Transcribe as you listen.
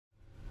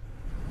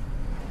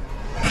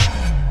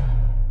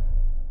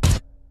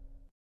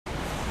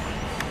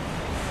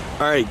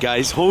Alright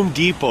guys, Home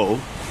Depot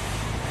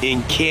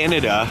in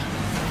Canada,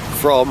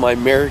 for all my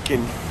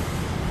American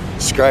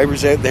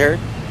subscribers out there.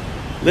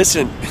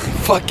 Listen,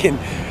 fucking,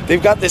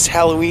 they've got this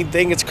Halloween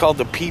thing, it's called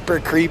the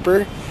Peeper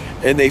Creeper,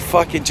 and they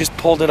fucking just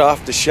pulled it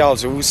off the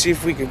shelves, and we'll see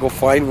if we can go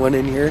find one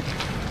in here.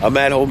 I'm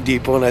at Home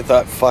Depot and I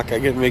thought, fuck, I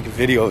gotta make a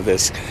video of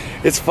this.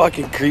 It's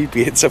fucking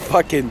creepy. It's a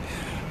fucking,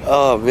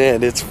 oh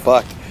man, it's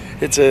fucked.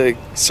 It's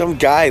some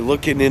guy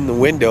looking in the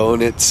window,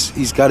 and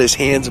he's got his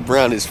hands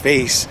around his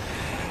face.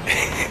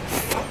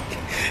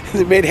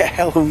 They made a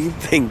Halloween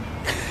thing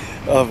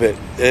of it,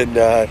 and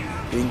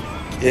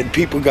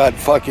people got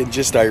fucking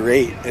just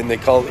irate, and they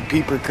call it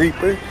Peeper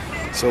Creeper.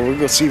 So we're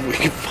gonna see if we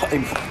can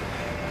find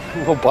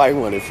one. We'll buy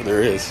one if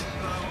there is.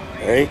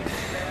 All right.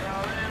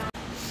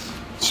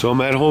 So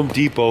I'm at Home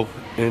Depot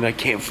and I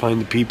can't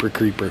find the Peeper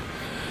Creeper.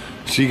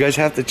 So you guys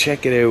have to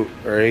check it out.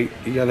 All right.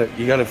 You gotta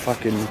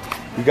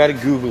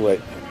Google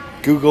it.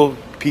 Google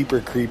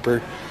Peeper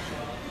Creeper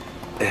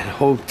at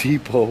Home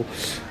Depot.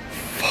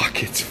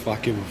 Fuck, it's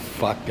fucking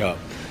fucked up.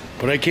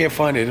 But I can't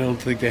find it. I don't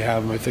think they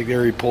have them. I think they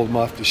already pulled them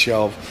off the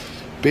shelf.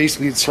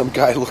 Basically, it's some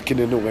guy looking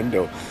in the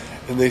window,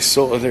 and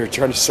they're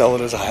trying to sell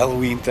it as a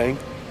Halloween thing.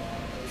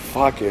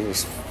 Fuck, it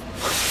was,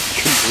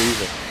 couldn't believe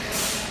it.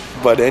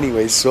 But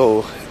anyway,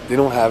 so they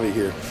don't have it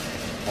here.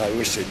 I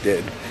wish they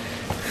did.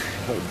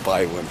 I would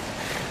buy one.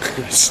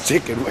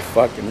 Stick in my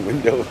fucking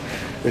window.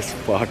 It's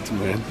fucked,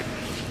 man.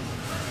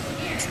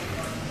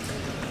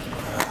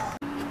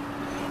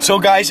 So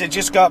guys, I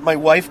just got my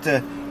wife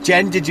to...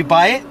 Jen, did you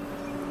buy it?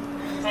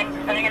 I'm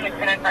sending in the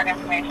credit card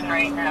information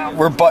right now.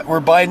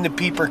 We're buying the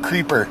Peeper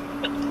Creeper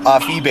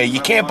off eBay.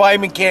 You can't buy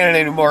them in Canada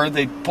anymore.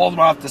 They pulled them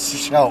off the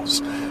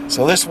shelves.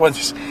 So this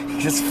one's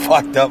just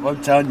fucked up,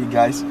 I'm telling you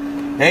guys.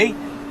 Hey,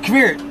 come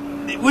here.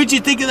 What'd you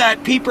think of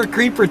that Peeper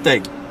Creeper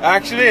thing?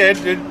 Actually,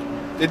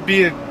 it'd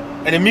be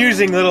an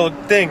amusing little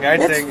thing, I'd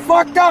think. It's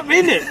fucked up,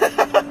 isn't it?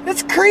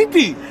 It's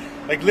creepy.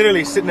 Like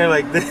literally sitting there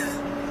like this.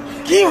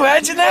 Can you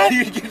imagine that?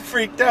 You get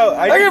freaked out.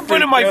 I'm gonna put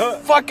it in my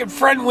fucking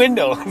front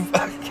window.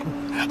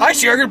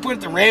 Actually, I'm gonna put it in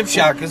the ram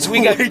shack because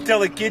we got. Wait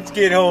till the kids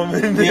get home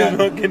and then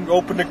fucking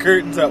open the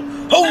curtains up.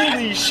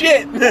 Holy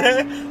shit!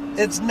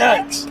 It's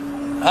nuts,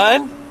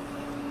 hon.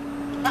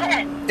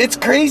 It's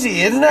crazy,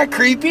 isn't that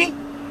creepy?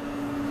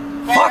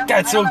 Fuck,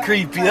 that's so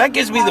creepy. That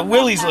gives me the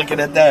willies looking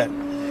at that.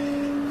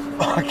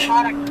 Fuck.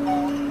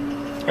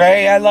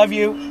 Hey, I love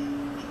you.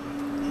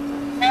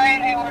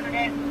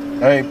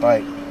 Alright,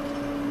 bye.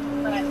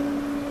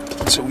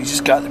 So we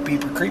just got the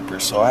Peeper Creeper,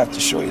 so I have to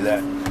show you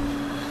that.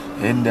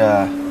 And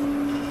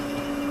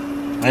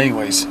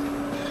anyways, $20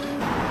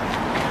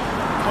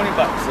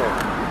 there.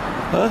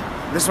 Huh?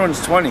 This one's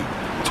 20.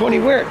 20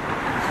 where?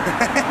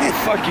 You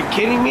fucking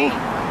kidding me?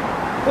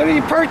 What are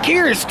you park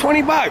here? It's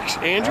 $20,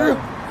 Andrew.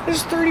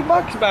 There's $30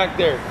 back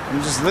there.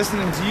 I'm just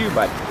listening to you,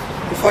 bud.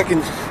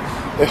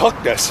 They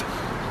hooked us.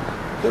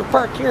 They're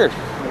parked here.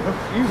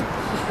 You.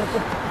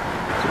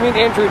 So me and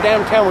Andrew are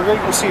downtown. We're going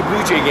to go see a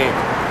Blue Jay game.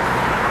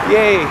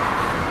 Yay.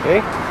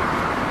 Hey?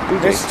 We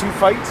missed 2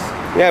 fights?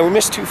 Yeah, we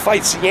missed 2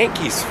 fights. The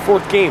Yankees,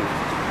 4th game.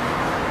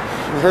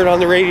 We heard on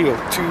the radio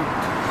 2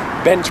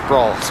 bench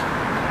brawls.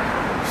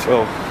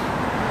 So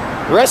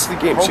the rest of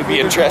the game should be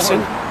interesting.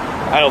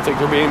 I don't think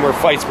there'll be any more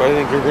fights, but I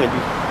think we're gonna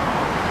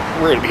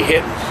be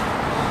hitting.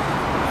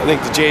 I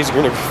think the Jays are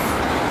gonna be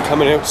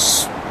coming out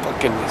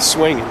fucking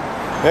swinging.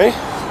 Hey?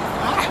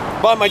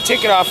 Bought my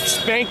ticket off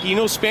Spanky. You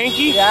know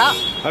Spanky? Yeah.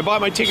 I bought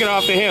my ticket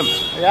off of him.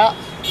 Yeah.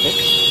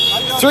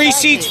 3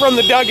 seats from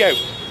the dugout.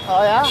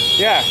 Oh yeah?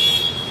 Yeah.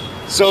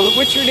 So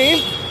what's your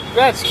name?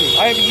 Gretzky.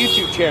 I have a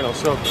YouTube channel,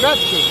 so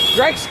Gretzky.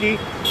 Gretzky?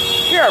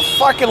 You're a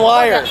fucking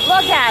liar.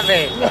 Look at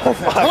me. Who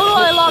do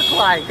I look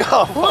like?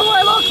 Oh, Who do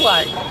I look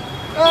like?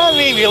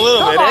 Maybe a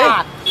little Come bit,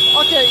 on. eh?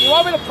 Okay, you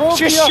want me to prove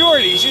to you? Just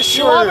shorty, just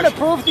You want shorty. me to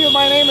prove to you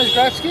my name is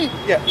Gretzky?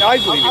 Yeah, I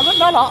believe you.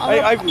 No,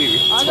 I believe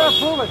you. I'm going to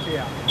prove it to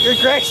you. You're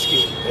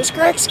Gretzky. It's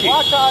Gretzky.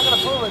 Watch how I'm going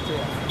to prove it to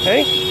you.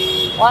 Hey?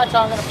 Watch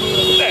how I'm going to prove it to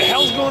you. What the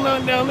hell's going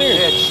on down there?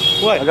 Bitch.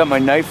 What? I got my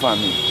knife on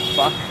me.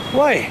 Fuck.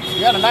 Why?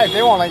 You got a knife,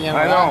 they won't let you in.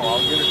 I know. I'll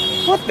get it.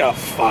 What the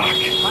fuck?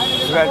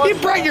 You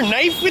brought your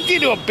knife with you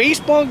to a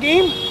baseball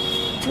game?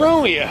 What's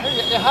wrong with you?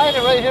 You hide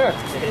it right here.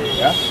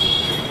 Yeah?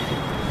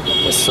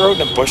 Let's throw it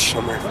in a bush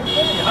somewhere.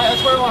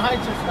 That's where everyone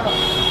hides your stuff.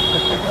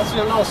 That's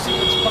your little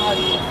secret spot.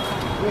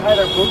 We hide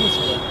our booze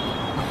here.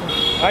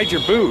 Hide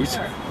your booze?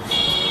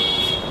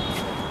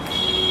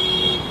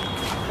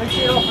 Make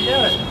sure you don't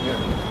forget it.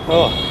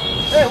 Oh.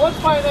 Hey, what's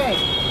my name?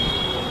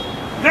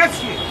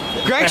 Gretzky.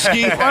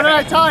 Gretzky. What did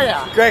I tell you?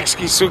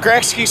 Gretzky. So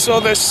Gretzky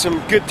sold us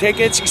some good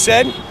tickets, he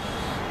said. We'll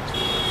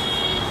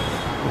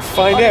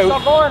find out. So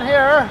go in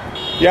here.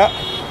 Yeah.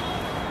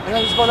 And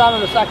then just go down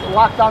to the second,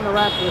 walk down the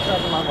ramp to the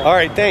second level. All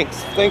right,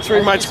 thanks. Thanks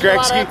very much, Gretzky.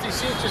 Gretzky. Empty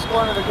seats, just go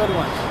into the good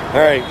ones.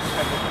 All right.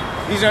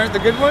 These aren't the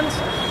good ones?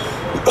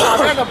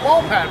 They're in the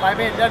bullpen. I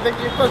mean,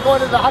 you could go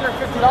into the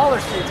 $150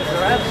 seats if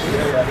they're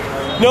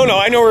empty. No,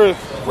 I know we're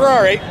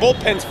all right.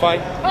 Bullpen's fine.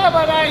 Have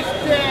a nice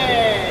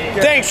day.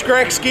 Thanks,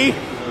 Gretzky.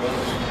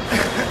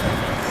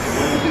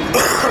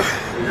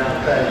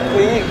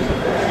 Hey,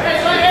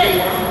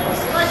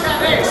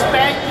 Hey,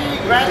 Spanky,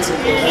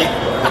 Gretzky.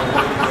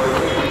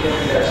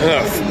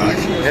 Oh, fuck.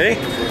 Hey?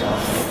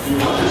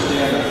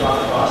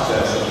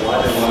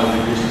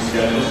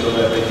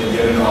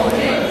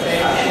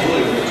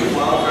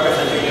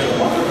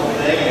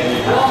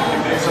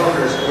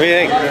 What do you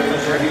think?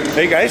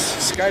 Hey guys,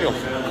 Skydo.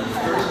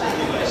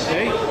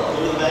 Hey?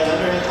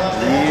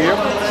 Yep.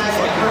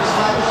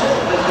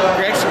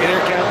 Greg's in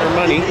there counting their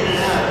money.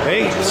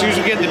 Hey, as soon as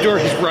we get in the door,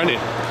 he's running.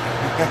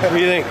 What do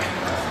you think?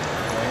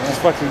 He's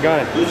fucking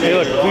gone. Hey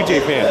look, Blue Jay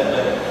fan.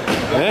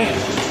 Eh?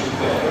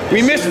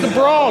 We missed the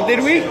brawl, did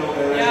we?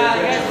 Yeah,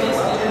 you guys missed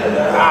it.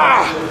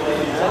 Ah!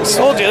 I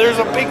told you, there's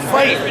a big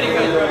fight.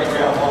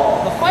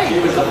 The fight.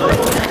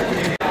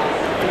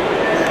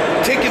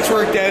 Tickets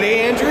worked out,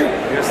 eh, Andrew?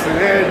 Yes, they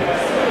did.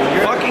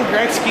 Fucking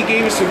Gretzky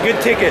gave us some good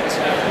tickets.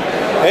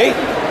 Hey?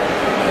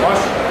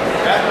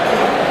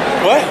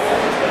 What?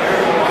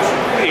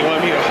 Hey, you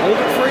want me to hold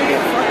it for you,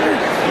 fucker?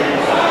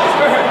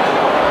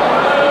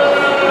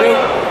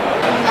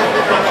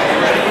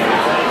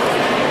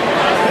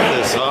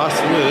 This is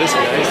awesome. Look at this,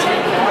 guys.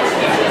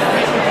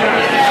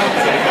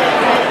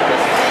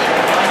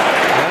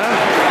 Huh?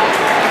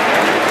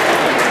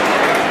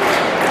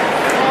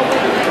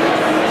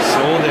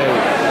 Sold out.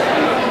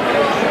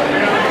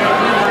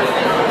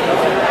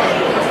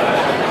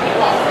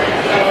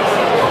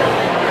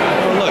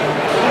 Oh, look.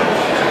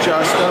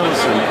 Josh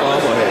Donaldson,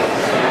 bobblehead.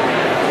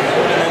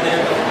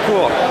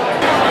 Cool.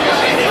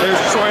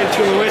 There's Troy and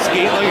Tuna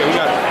Whiskey. Look, we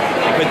got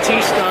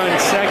Batista in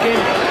second.